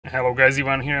Hello guys,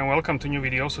 Ivan here and welcome to a new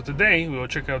video. So today we will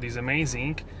check out this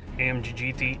amazing AMG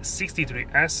GT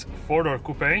 63S 4-door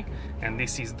coupe, and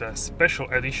this is the special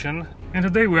edition. And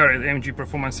today we are at AMG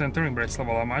Performance Center in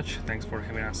Bratislava-Lamač. Thanks for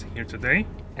having us here today.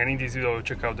 And in this video we'll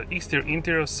check out the exterior,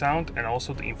 interior, sound and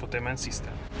also the infotainment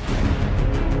system.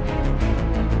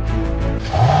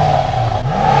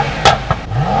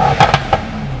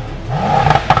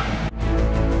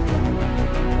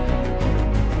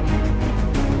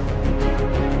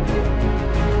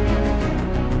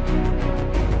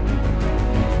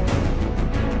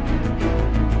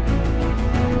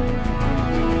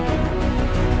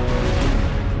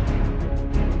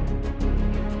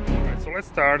 Let's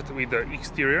start with the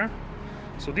exterior.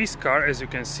 So this car, as you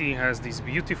can see, has this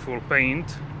beautiful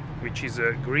paint, which is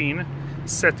a green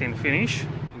satin finish,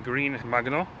 green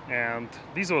magno, and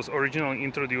this was originally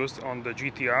introduced on the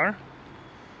GTR,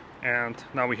 and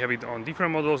now we have it on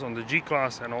different models, on the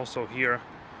G-Class and also here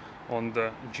on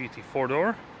the GT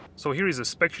 4-door. So here is a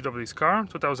spec sheet of this car,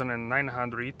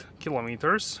 2,900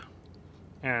 kilometers,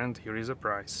 and here is a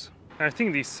price. I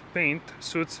think this paint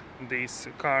suits this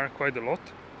car quite a lot.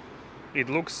 It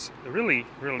looks really,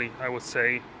 I would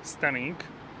say, stunning.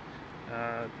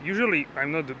 Usually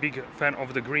I'm not a big fan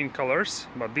of the green colors,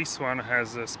 but this one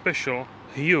has a special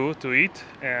hue to it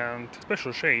and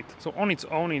special shade. So on its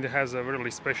own it has a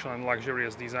really special and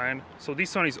luxurious design. So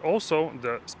this one is also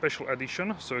the special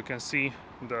edition, so you can see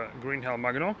the green hell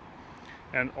magno.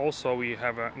 And also we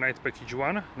have a night package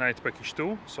 1, night package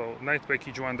 2. So night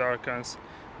package 1 darkens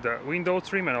the window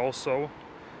trim and also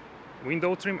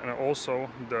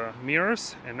the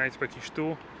mirrors, and night package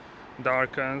 2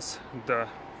 darkens the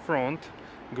front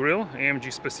grille,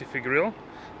 AMG specific grille.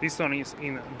 This one is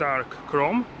in dark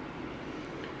chrome,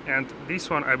 and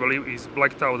this one I believe is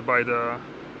blacked out by the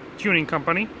tuning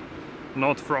company,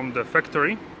 not from the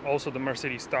factory. Also the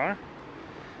Mercedes star,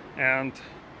 and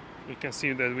you can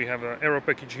see that we have an aero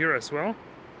package here as well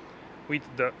with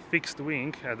the fixed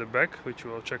wing at the back, which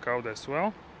we'll check out as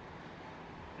well.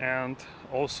 And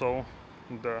also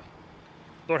the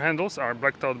door handles are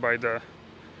blacked out by the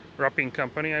wrapping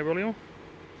company, I believe.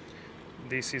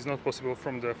 This is not possible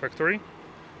from the factory.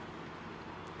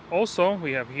 Also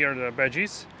we have here the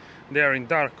badges. They are in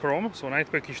dark chrome, so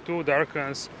night package 2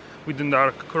 darkens with the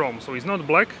dark chrome, so it's not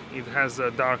black, it has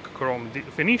a dark chrome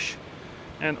finish.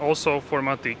 And also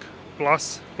Formatic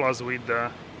plus with the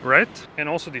red, and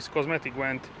also this cosmetic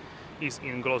vent is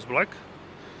in gloss black.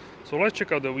 So let's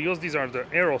check out the wheels. These are the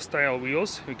aero style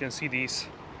wheels. You can see these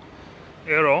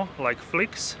aero like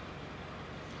flicks,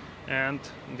 and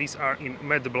these are in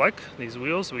matte black, these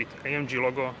wheels with AMG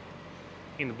logo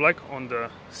in black on the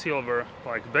silver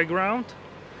like background,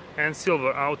 and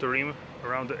silver outer rim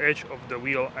around the edge of the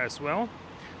wheel as well.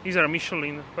 These are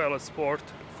Michelin Pilot Sport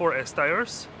 4S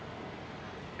tires,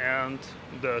 and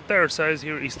the tire size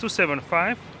here is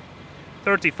 275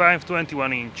 35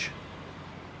 21 inch.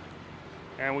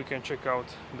 And we can check out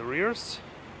the rears.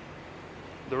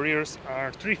 The rears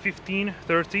are 315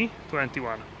 30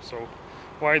 21, so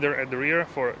wider at the rear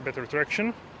for better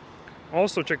traction.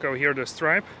 Also check out here the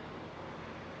stripe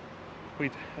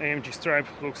with AMG stripe,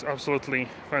 looks absolutely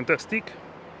fantastic.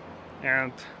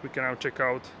 And we can now check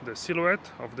out the silhouette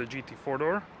of the GT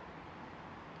 4-door,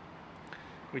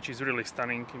 which is really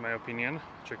stunning in my opinion.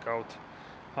 Check out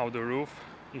how the roof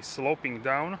is sloping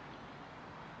down,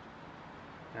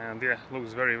 and yeah,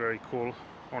 looks very cool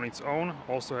on its own.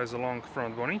 Also has a long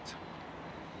front bonnet,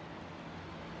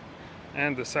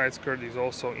 and the side skirt is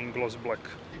also in gloss black.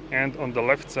 And on the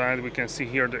left side we can see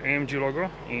here the AMG logo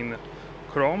in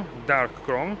chrome, dark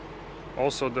chrome,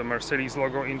 also the Mercedes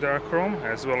logo in dark chrome,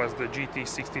 as well as the GT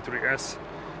 63S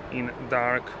in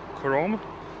dark chrome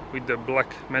with the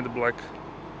black, matte black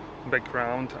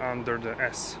background under the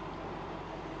S.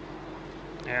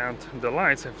 And the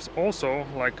lights have also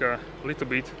like a little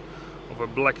bit of a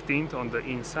black tint on the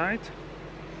inside,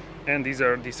 and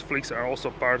these flicks are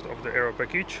also part of the aero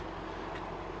package,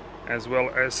 as well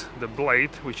as the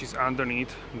blade which is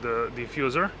underneath the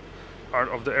diffuser, part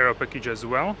of the aero package as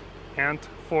well, and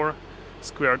 4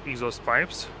 squared exhaust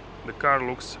pipes. The car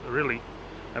looks really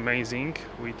amazing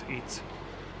with its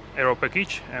aero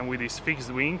package and with this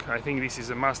fixed wing. I think this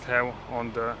is a must-have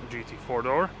on the GT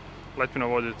 4-door. Let me know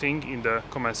what you think in the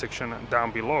comment section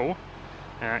down below.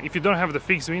 If you don't have the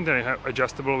fixed wing, then you have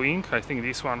adjustable wing. I think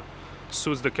this one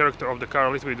suits the character of the car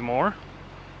a little bit more,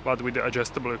 but with the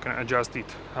adjustable you can adjust it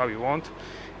how you want.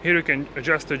 Here you can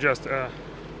adjust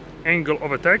angle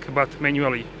of attack, but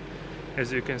manually.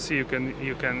 As you can see, you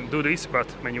can do this, but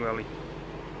manually.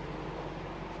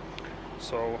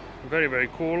 So very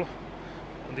cool.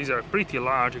 These are pretty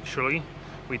large actually.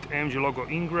 with AMG logo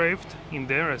engraved in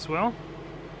there as well.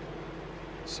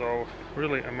 So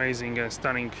really amazing and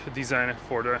stunning design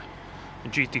for the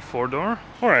GT 4-door.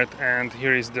 Alright, and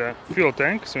here is the fuel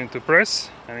tank, so you need to press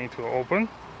and it will open.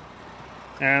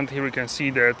 And here we can see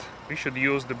that we should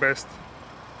use the best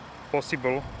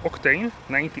possible octane,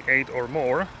 98 or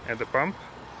more at the pump.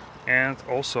 And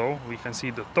also we can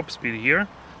see the top speed here,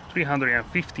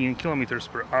 315 kilometers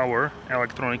per hour,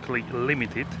 electronically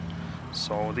limited.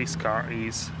 So this car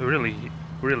is really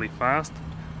fast,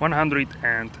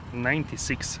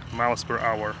 196 miles per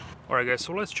hour. Alright guys,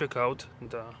 so let's check out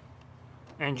the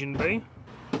engine bay.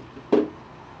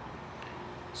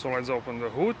 So let's open the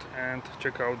hood and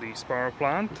check out this power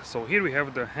plant. So here we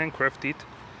have the handcrafted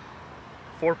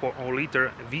 4.0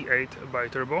 liter V8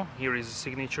 biturbo. Here is a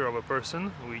signature of a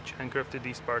person which handcrafted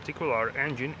this particular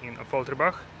engine in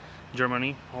Falterbach,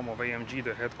 Germany, home of AMG,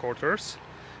 the headquarters.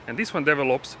 And this one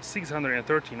develops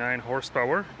 639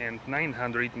 horsepower and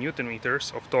 900 Newton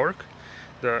meters of torque.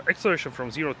 The acceleration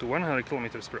from 0 to 100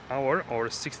 kilometers per hour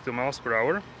or 62 miles per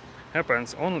hour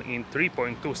happens only in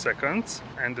 3.2 seconds,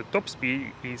 and the top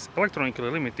speed is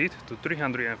electronically limited to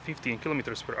 315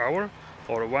 kilometers per hour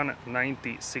or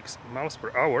 196 miles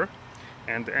per hour,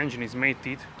 and the engine is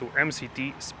mated to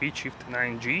MCT SpeedShift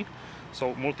 9G,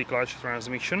 so multi-clutch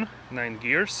transmission, 9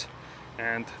 gears,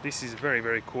 and this is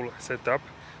very cool setup.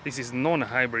 This is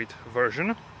non-hybrid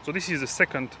version. So this is the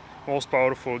second most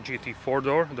powerful GT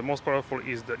 4-door. The most powerful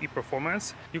is the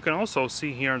e-performance. You can also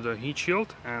see here the heat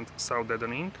shield and sound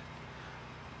deadening.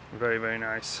 Very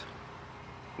nice.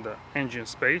 The engine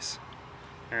space,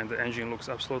 and the engine looks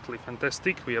absolutely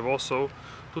fantastic. We have also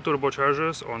 2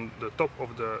 turbochargers on the top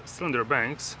of the cylinder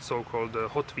banks, so-called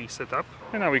hot V setup.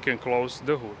 And now we can close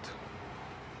the hood.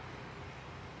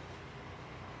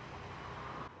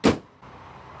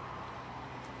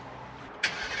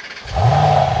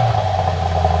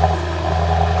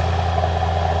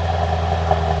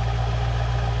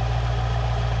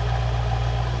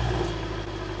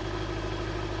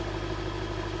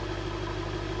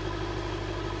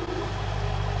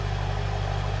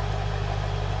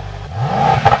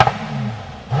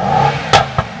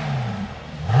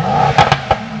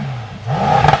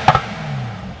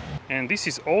 And this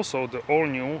is also the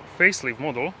all-new facelift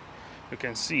model. You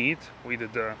can see it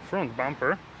with the front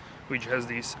bumper, which has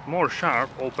these more sharp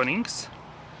openings,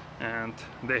 and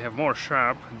they have more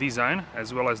sharp design,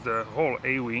 as well as the whole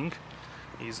A-wing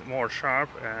is more sharp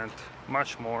and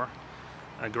much more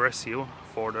aggressive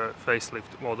for the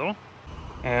facelift model.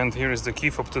 And here is the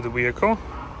key fob to the vehicle,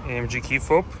 AMG key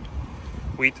fob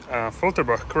with a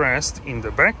Falterbach crest in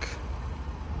the back.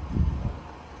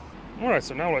 Alright,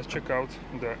 so now let's check out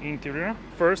the interior.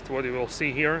 First, what you will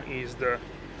see here is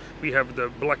we have the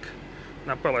black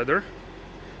Napa leather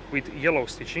with yellow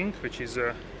stitching, which is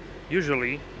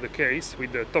usually the case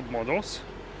with the top models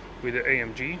with the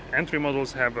AMG. Entry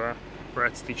models have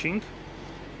red stitching.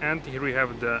 And here we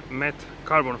have the matte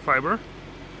carbon fiber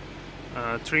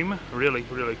trim, really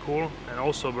cool, and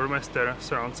also Burmester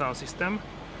surround sound system.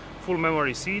 Full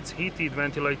memory seats, heated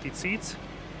ventilated seats,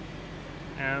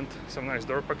 and some nice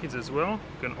door pockets as well.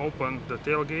 You can open the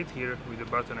tailgate here with the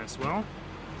button as well.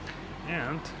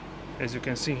 And as you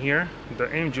can see here, the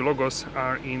AMG logos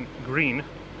are in green,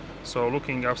 so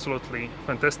looking absolutely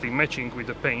fantastic, matching with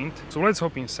the paint. So let's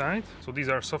hop inside. So these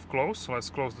are soft close, so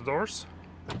let's close the doors.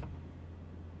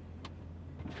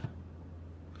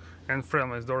 And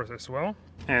frameless doors as well.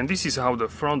 And this is how the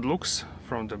front looks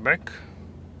from the back.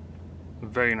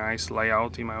 Very nice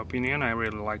layout in my opinion. I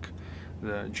really like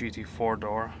the GT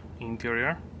 4-door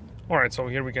interior. Alright, so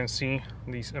here we can see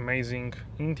this amazing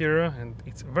interior, and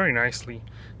it's very nicely,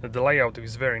 the layout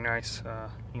is very nice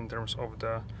in terms of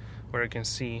where you can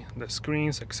see the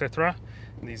screens, etc.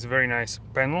 This very nice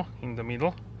panel in the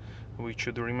middle, which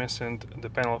should represent the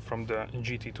panel from the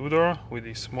GT 2-door with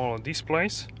these small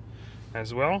displays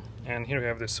as well. And here we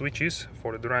have the switches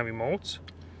for the driving modes.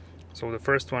 So the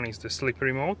first one is the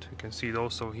slippery mode, you can see it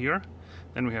also here.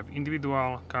 Then we have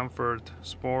individual, comfort,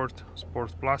 sport,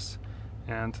 sport plus,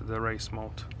 and the race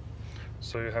mode.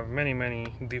 So you have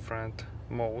many different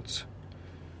modes,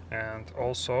 and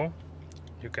also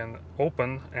you can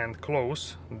open and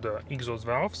close the exhaust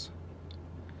valves,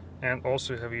 and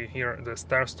also you have here the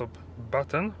start stop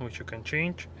button, which you can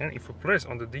change, and if you press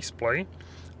on the display,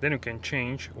 then you can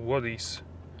change what is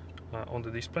on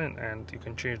the display, and you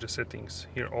can change the settings.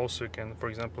 Here also you can, for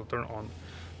example, turn on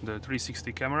the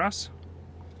 360 cameras,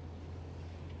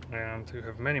 and you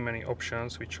have many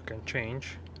options which you can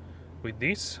change with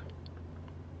this.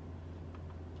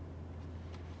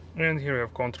 And here you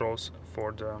have controls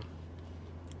for the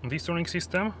detuning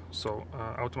system, so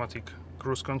automatic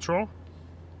cruise control,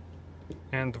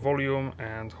 and volume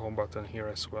and home button here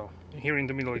as well. Here in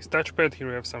the middle is touchpad. Here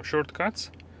we have some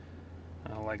shortcuts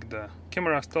like the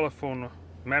cameras, telephone,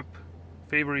 map,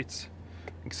 favorites,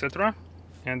 etc.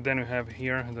 And then we have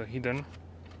here the hidden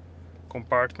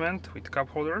compartment with cup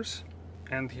holders,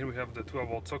 and here we have the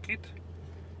 12-volt socket,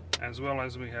 as well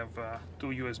as we have two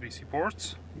USB-C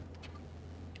ports.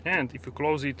 And if you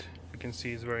close it, you can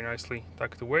see it's very nicely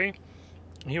tucked away.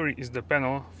 Here is the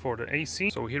panel for the AC.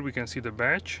 So here we can see the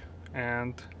badge,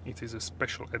 and it is a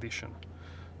special edition.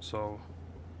 So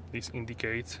this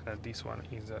indicates that this one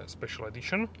is a special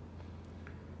edition.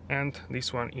 And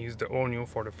this one is the all-new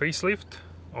for the facelift,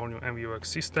 all-new MBUX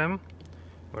system,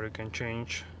 where you can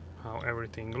change how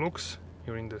everything looks.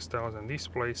 Here in the styles and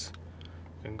displays,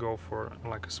 you can go for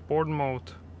like a sport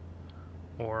mode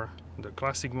or the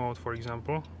classic mode, for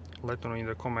example. Let me know in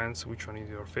the comments which one is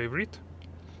your favorite.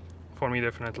 For me,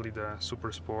 definitely the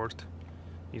Super Sport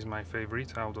is my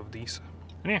favorite out of these.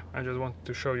 And yeah, I just wanted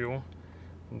to show you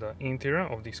the interior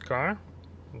of this car,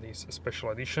 this special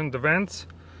edition. The vents,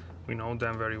 we know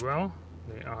them very well.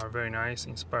 They are very nice,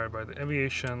 inspired by the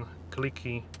aviation,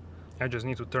 clicky. I just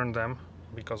need to turn them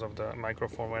because of the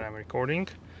microphone when I'm recording,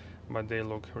 but they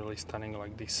look really stunning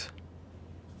like this.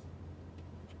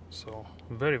 So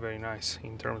very, very nice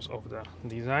in terms of the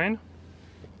design.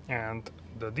 And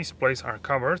the displays are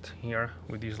covered here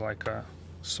with this like a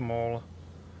small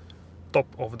top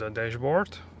of the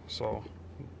dashboard. So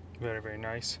very, very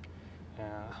nice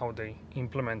how they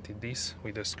implemented this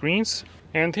with the screens.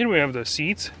 And here we have the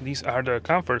seats. These are the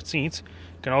comfort seats.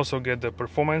 You can also get the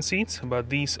performance seats, but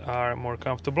these are more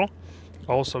comfortable.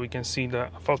 Also we can see the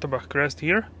Falterbach crest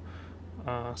here,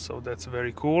 so that's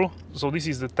very cool. So this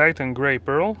is the Titan Grey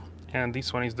Pearl, and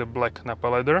this one is the black Napa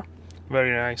leather.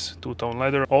 Very nice two-tone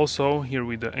leather. Also here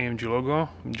with the AMG logo,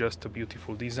 just a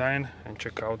beautiful design. And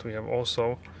check out, we have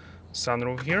also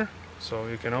sunroof here, so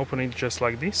you can open it just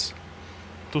like this.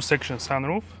 Two-section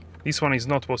sunroof. This one is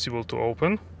not possible to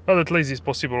open, but at least it's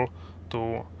possible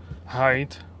to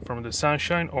hide from the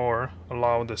sunshine or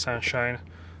allow the sunshine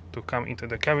to come into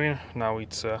the cabin. Now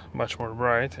it's much more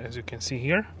bright, as you can see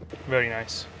here. Very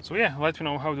nice. So yeah, let me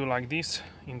know how do you like this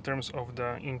in terms of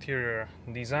the interior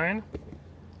design.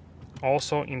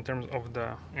 Also in terms of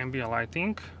the ambient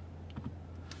lighting,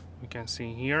 you can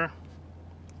see here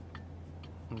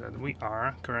that we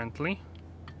are currently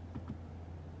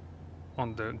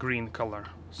on the green color,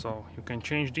 so you can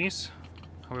change this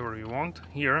however you want.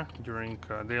 Here during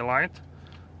daylight,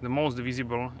 the most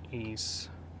visible is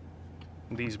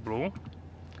this blue,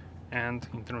 and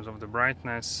in terms of the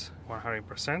brightness,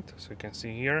 100%. So you can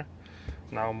see here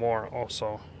now more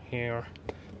also here,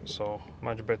 so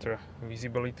much better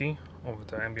visibility of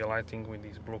the ambient lighting with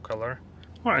this blue color.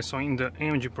 Alright, so in the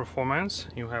AMG performance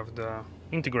you have the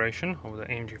integration of the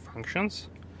AMG functions.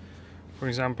 For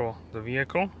example, the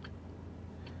vehicle,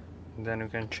 then you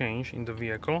can change in the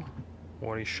vehicle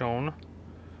what is shown.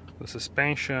 The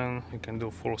suspension, you can do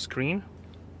full screen,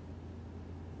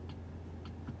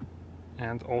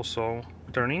 and also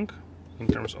turning in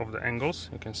terms of the angles,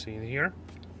 you can see it here.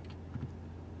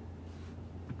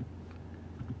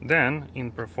 Then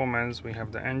in performance we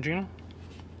have the engine.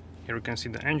 Here you can see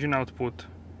the engine output,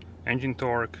 engine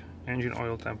torque, engine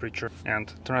oil temperature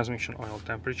and transmission oil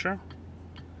temperature.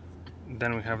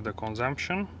 Then we have the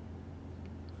consumption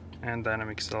and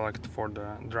dynamic select for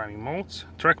the driving modes,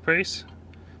 track pace,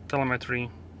 telemetry,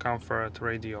 comfort,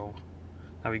 radio,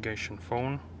 navigation,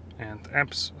 phone, and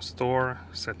apps, store,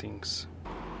 settings.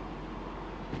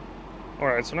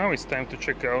 Alright, so now it's time to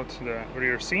check out the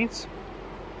rear seats.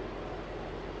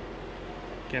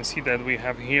 You can see that we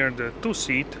have here the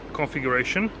 2-seat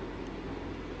configuration.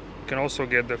 You can also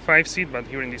get the 5-seat, but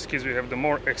here in this case we have the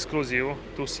more exclusive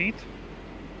 2-seat.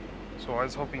 So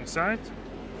let's hop inside.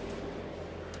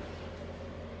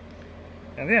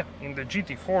 And yeah, in the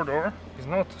GT 4-door, it's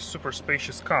not a super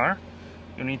spacious car.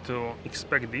 You need to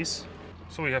expect this.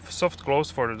 So we have soft close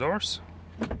for the doors.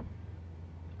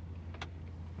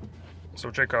 So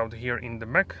check out here in the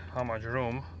back, how much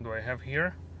room do I have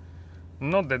here?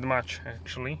 Not that much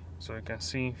actually. So you can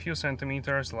see a few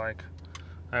centimeters, like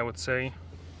I would say,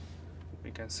 we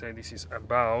can say this is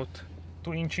about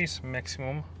 2 inches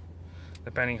maximum,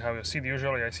 depending how you sit.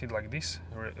 Usually I sit like this,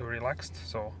 relaxed,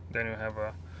 so then you have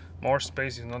more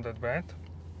space. Is not that bad,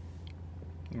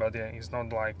 but yeah, it's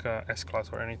not like S-Class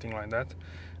or anything like that.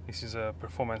 This is a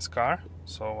performance car,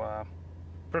 so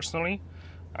personally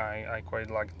I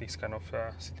quite like this kind of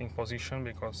sitting position,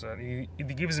 because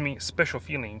it gives me special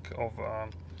feeling of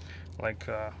like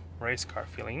race car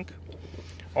feeling.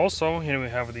 Also here we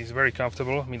have this very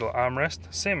comfortable middle armrest,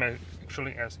 same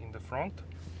actually as in the front,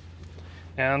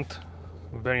 and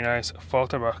Very nice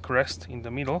Falterbach crest in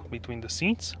the middle between the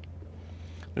seats.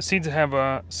 The seats have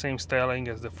a same styling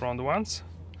as the front ones,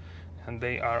 and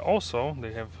they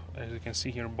have, as you can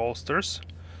see here, bolsters,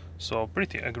 so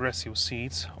pretty aggressive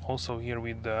seats. Also here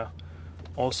with the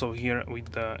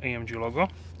AMG logo,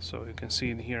 so you can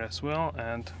see it here as well,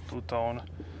 and two-tone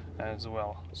as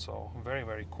well, so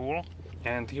very cool.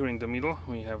 And here in the middle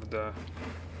we have the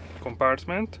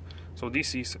compartment, so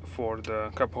this is for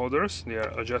the cup holders. They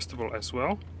are adjustable as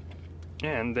well,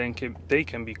 and then they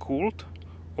can be cooled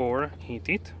or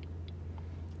heated,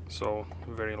 so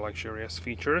very luxurious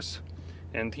features.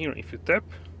 And here, if you tap,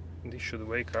 this should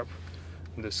wake up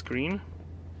the screen.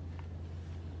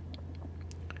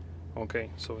 Okay,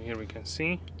 so here we can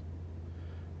see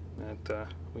that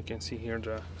here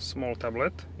the small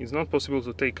tablet. It's not possible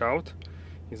to take out,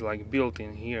 it's like built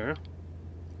in here,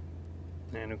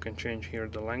 and you can change here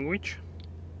the language,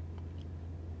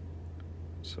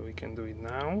 so we can do it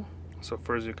now. So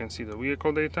first you can see the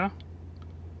vehicle data,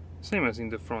 same as in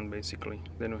the front basically.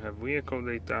 Then we have vehicle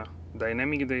data,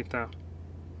 dynamic data,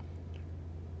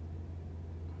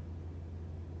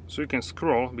 so you can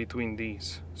scroll between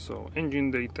these, so engine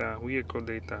data, vehicle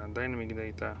data, dynamic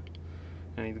data,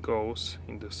 and it goes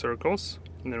in the circles.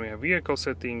 And then we have vehicle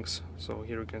settings, so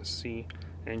here you can see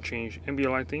and change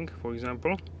ambient lighting, for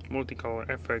example, multicolor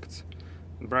effects,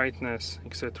 brightness,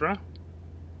 etc.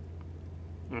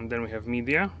 And then we have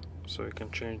media, so you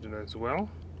can change that as well.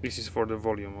 This is for the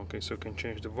volume, okay, so you can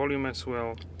change the volume as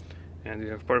well. And we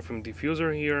have perfume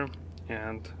diffuser here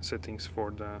and settings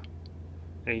for the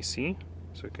AC,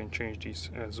 so you can change this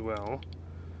as well,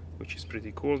 which is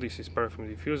pretty cool. This is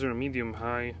perfume diffuser, medium,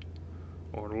 high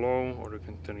or low, or you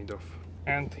can turn it off.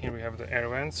 And here we have the air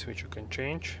vents, which you can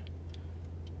change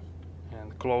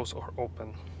and close or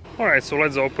open. Alright, so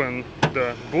let's open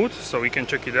the boot so we can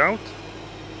check it out.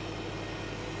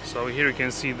 So here you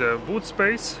can see the boot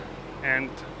space, and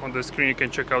on the screen you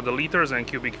can check out the liters and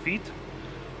cubic feet,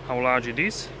 how large it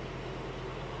is.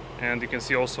 And you can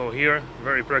see also here,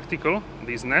 very practical,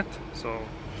 this net, so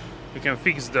you can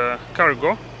fix the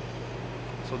cargo,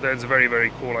 so that's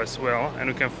very cool as well. And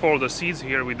you can fold the seats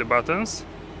here with the buttons,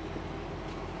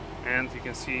 and you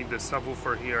can see the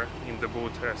subwoofer here in the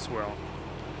boot as well.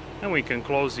 And we can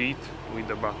close it with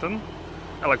the button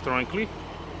electronically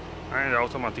and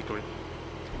automatically.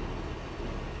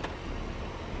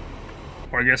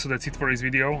 Alright guys, so that's it for this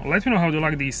video. Let me know how you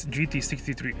like this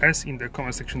GT63S in the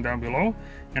comment section down below,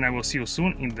 and I will see you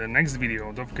soon in the next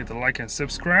video. Don't forget to like and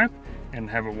subscribe, and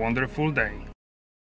have a wonderful day.